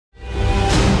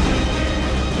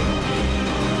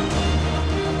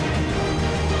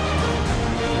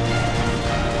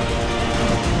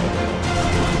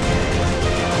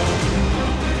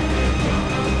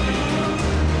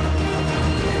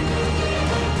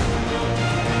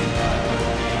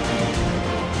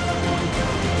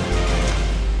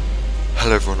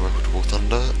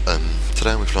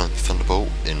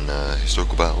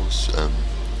historical battles,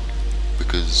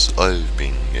 because I've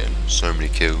been getting so many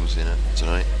kills in it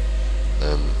tonight.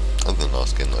 Other than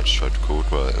last game that I just tried to record,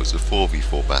 where it was a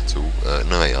 4v4 battle,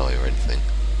 no AI or anything.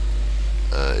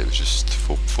 It was just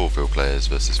four real players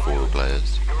versus 4 real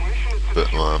players.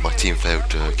 But my team failed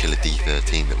to kill a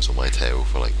D13 that was on my tail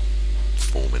for like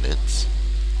 4 minutes.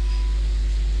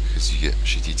 Because you get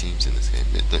shitty teams in this game.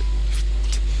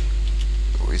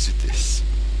 What is it this?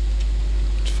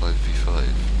 5v5.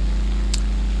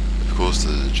 Of course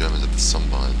the Germans have the sun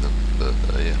behind them, but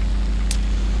yeah.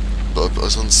 But I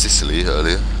was on Sicily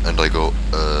earlier, and I got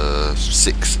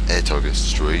 6 air targets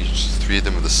destroyed. 3 of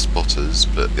them were the spotters,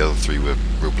 but the other 3 were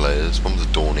real players. One was a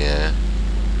Dornier,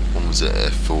 one was an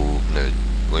F4, no,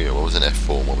 well, yeah, one was an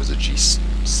F4, and one was a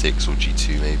G6 or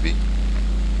G2 maybe.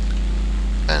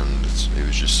 And it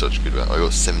was just such a good battle. I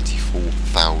got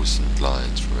 74,000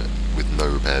 lions from it, with no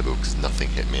repair bill, because nothing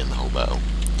hit me in the whole battle.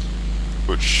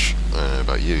 Which, I don't know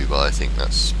about you, but I think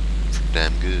that's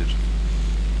damn good.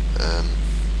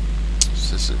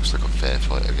 So this looks like a fair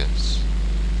fight, I guess.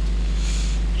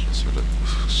 Just sort of,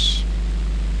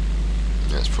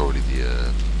 that's probably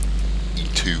the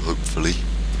E2, hopefully,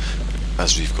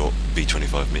 as we've got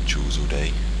B25 Mitchells all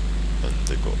day, and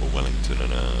they've got a Wellington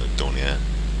and a Dornier.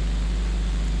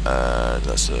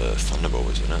 That's a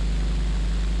Thunderbolt, isn't it?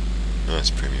 No, it's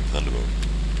Premium Thunderbolt.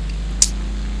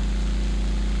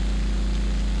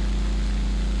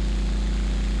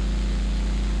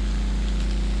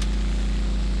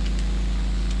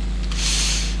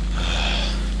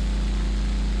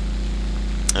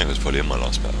 I think it was probably in my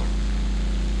last battle.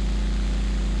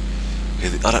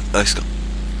 I don't know,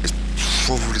 it's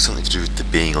probably something to do with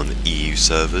it being on the EU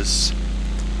servers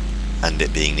and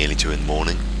it being nearly 2 in the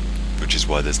morning, which is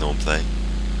why there's no one playing.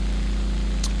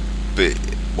 But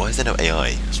why is there no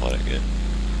AI? That's what I don't get.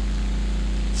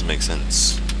 Doesn't make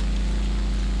sense.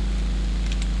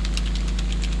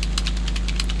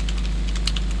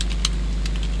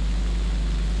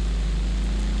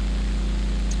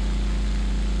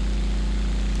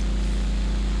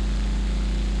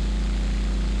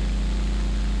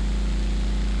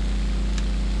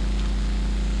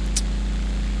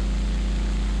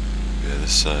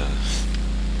 I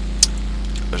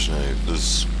don't know,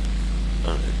 there's, I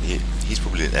don't know, he's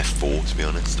probably an F4 to be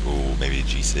honest, or maybe a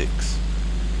G6,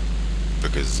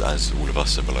 because as all of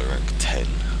us are below rank 10,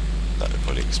 that would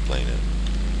probably explain it.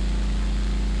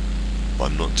 But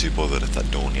I'm not too bothered if that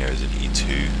Dornier is an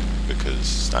E2,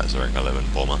 because that's a rank 11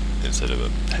 bomber instead of a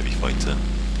heavy fighter.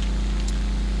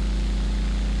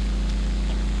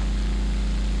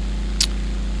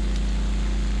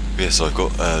 But yeah, so I've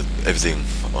got everything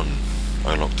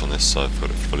unlocked on this, so I've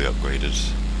got it fully upgraded.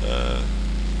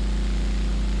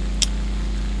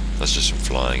 That's just from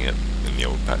flying it in the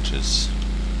old patches.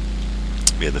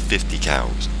 Yeah, the 50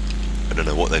 cows. I don't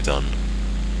know what they've done,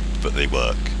 but they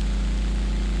work.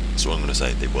 That's what I'm going to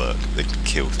say, they work. They can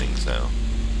kill things now.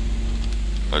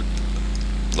 Like,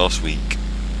 last week,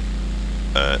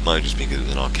 it might have just been because it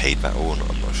was an arcade battle,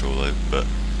 I'm not sure though, but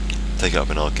take it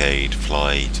up an arcade,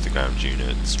 fly to the ground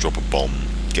units, drop a bomb,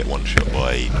 get one shot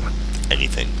by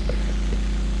anything.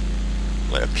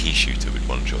 Like a pea shooter would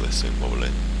one shot this thing probably.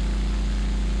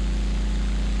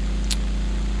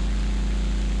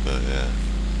 But yeah.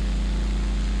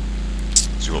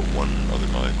 So we've got one other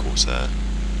guy, Corsair,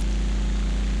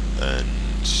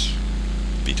 and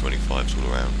B25s all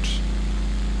around.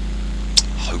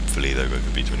 Hopefully they'll go for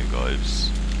B25s.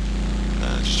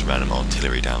 Just random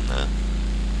artillery down there.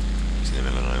 It's in the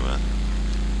middle of nowhere.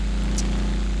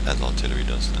 As artillery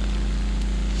does that.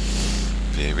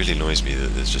 But yeah, it really annoys me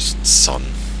that there's just sun,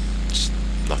 just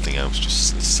nothing else,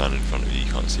 just the sun in front of you,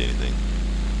 you can't see anything.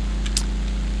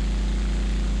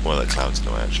 Well, that cloud's in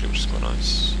the way actually, which is quite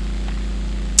nice.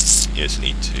 Yeah, it's an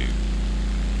E2,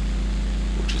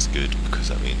 which is good because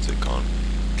that means it can't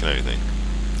kill anything.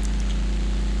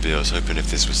 But yeah, I was hoping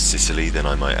if this was Sicily, then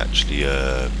I might actually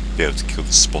be able to kill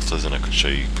the spotters, and I could show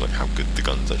you like how good the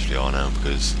guns actually are now.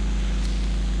 Because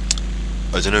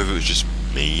I don't know if it was just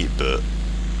me, but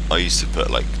I used to put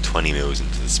like 20 mils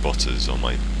into the spotters on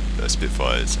my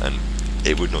Spitfires, and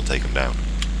it would not take them down.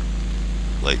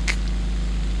 Like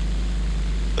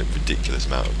ridiculous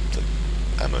amount of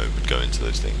ammo would go into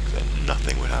those things, and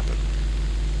nothing would happen.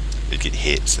 They'd get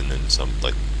hits, and then some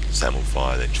like set them on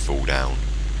fire, they'd fall down.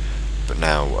 But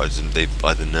now they've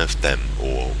either nerfed them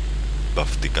or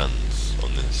buffed the guns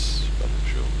on this. I'm not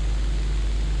sure.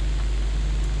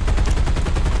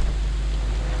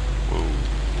 Whoa,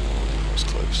 that was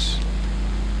close.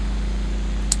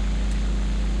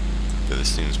 But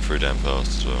this thing's pretty damn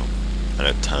fast as well, and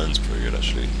it turns pretty good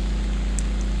actually.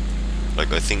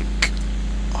 Like I think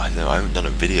I don't know, I haven't done a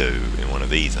video in one of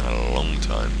these in a long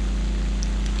time.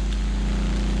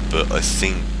 But I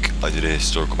think I did a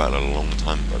historical battle a long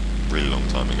time, a really long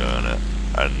time ago on it,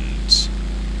 and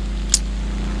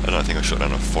I don't know, I think I shot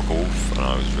down a Focke-Wulf, and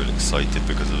I was really excited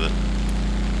because of it.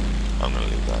 I'm gonna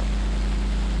leave that.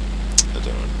 I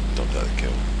don't dare to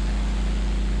kill.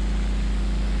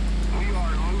 We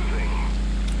are losing.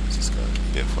 What's this guy?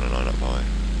 BF-109 up high.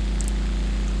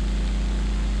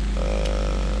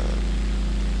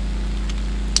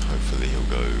 Hopefully he'll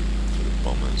go for the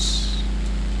bombers.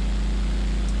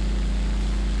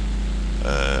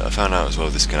 I found out as well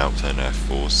this can outturn Air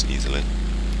Force easily.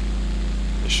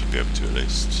 It should be able to at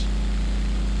least.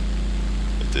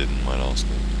 It did in my last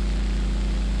game.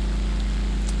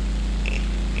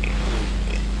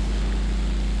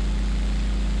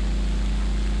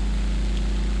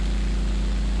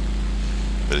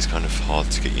 But it's kind of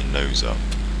hard to get your nose up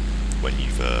when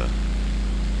you've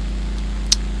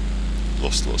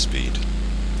lost a lot of speed.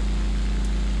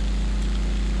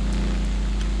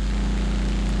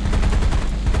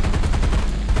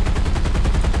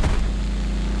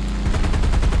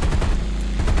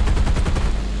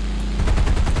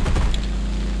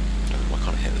 I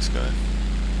can't hit this guy.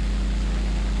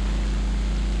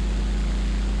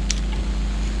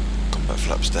 Combat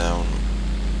flaps down.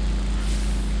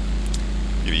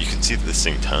 You can see that this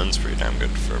thing turns pretty damn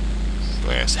good for,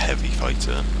 I guess, heavy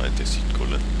fighter, I guess you'd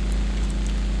call it.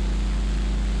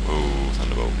 Oh,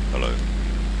 Thunderbolt, hello.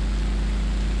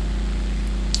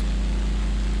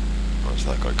 Oh,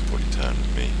 so that guy could probably turn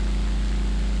with me.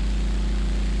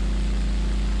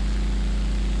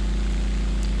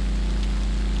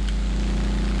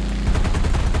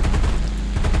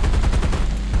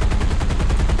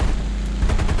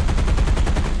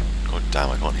 God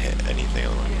damn, I can't hit anything at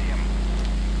the moment.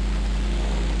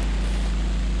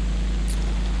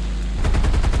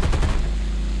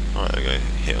 Alright, there we go,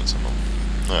 hit on someone.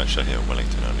 Oh, actually I hit on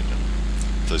Wellington earlier.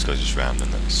 If those guys just rammed them,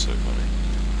 that'd be so funny.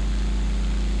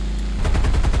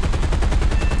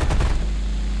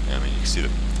 Yeah, I mean, you can see the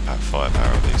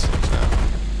firepower of these things now.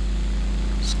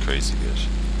 It's crazy good.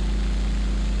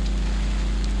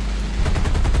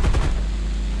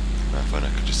 If I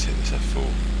could just hit this F4.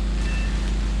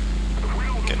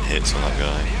 Getting hits on that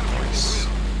guy. Nice.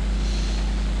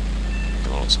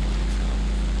 Got lots of money for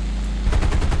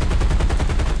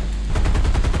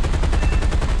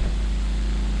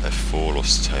that. F4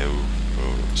 lost tail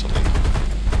or something.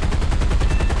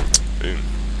 Boom.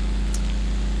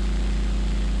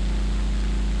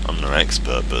 I'm no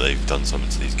expert, but they've done something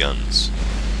to these guns,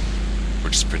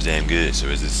 which is pretty damn good. So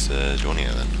is this Johnny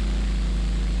then?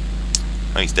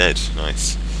 Oh, he's dead.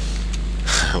 Nice.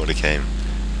 What a game.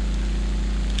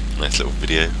 Nice little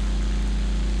video.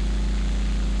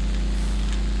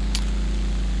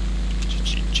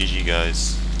 GG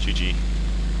guys. GG.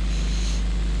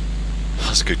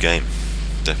 That's a good game.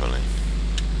 Definitely.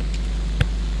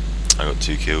 I got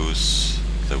 2 kills.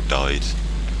 They all died.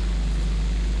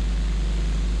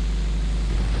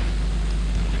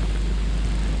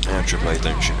 Yeah, AAA,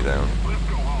 don't shoot me down.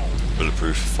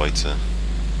 Bulletproof fighter.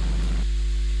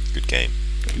 Good game.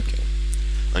 Good game.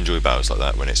 I enjoy battles like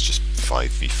that when it's just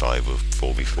 5v5 or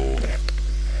 4v4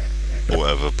 or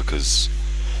whatever, because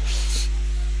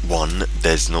one,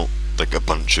 there's not like a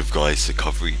bunch of guys to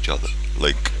cover each other.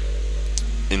 Like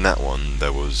in that one,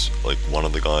 there was like one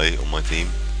other guy on my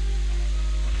team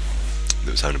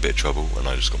that was having a bit of trouble, and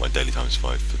I just got my daily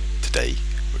 ×5 for today,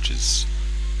 which is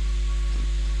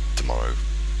tomorrow.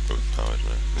 Oh, I don't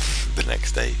know. The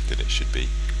next day that it should be.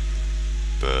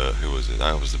 But who was it?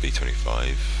 That was the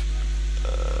B-25.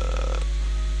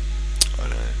 I don't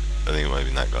know. I think it might have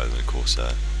been that guy, the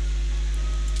Corsair.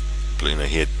 But you know,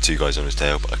 he had 2 guys on his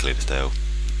tail, but I cleared his tail.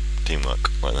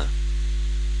 Teamwork, right there.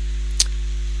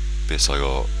 Bits I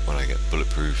got when I get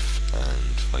bulletproof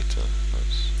and fighter.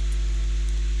 Nice.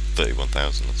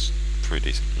 31,000. That's pretty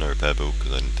decent. No repair bill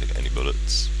because I didn't take any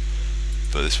bullets.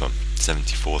 But this one,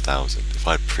 74,000. If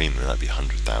I had premium, that'd be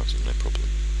 100,000, no problem.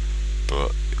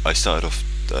 But I started off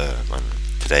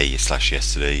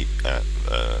today/yesterday at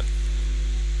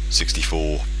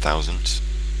 64,000,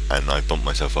 and I bumped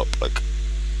myself up like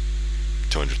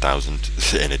 200,000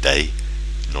 in a day,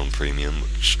 non-premium,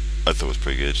 which I thought was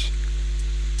pretty good.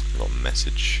 I got a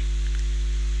message.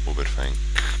 Orbit Frank.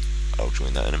 I'll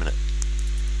join that in a minute.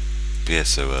 But yeah,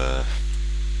 so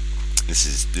this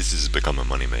has become a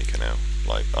moneymaker now.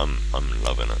 Like I'm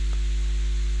loving it.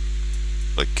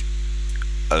 Like,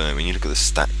 I don't know, when you look at the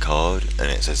stat card and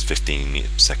it says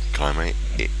 15-second climb rate,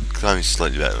 it climbs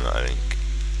slightly better than that, I think.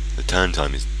 The turn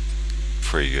time is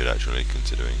pretty good actually,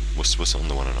 considering. What's on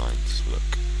the 109? Let's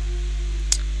look.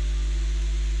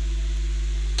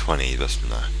 20, that's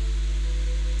nah.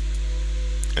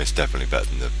 It's definitely better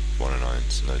than the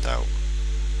 109s, no doubt.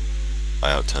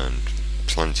 I outturned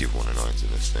plenty of 109s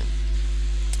in this thing.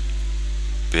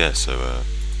 But yeah, so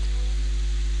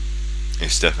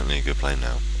it's definitely a good plane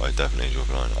now. I definitely enjoy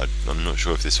flying. I'm not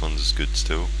sure if this one's as good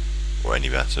still, or any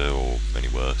better, or any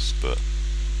worse, but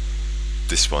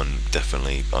this one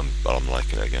definitely, I'm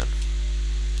liking it again.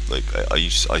 Like I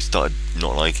started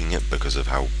not liking it because of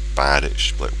how bad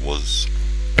it was,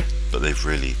 but they've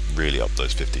really upped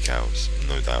those 50 cows,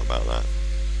 no doubt about that.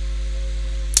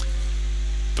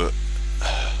 But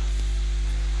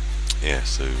yeah,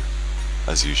 so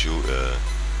as usual,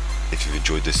 if you've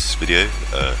enjoyed this video,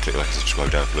 click like and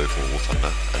subscribe down below for more War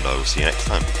Thunder, and I will see you next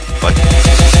time. Bye.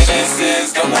 This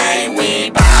is the way we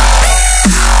buy.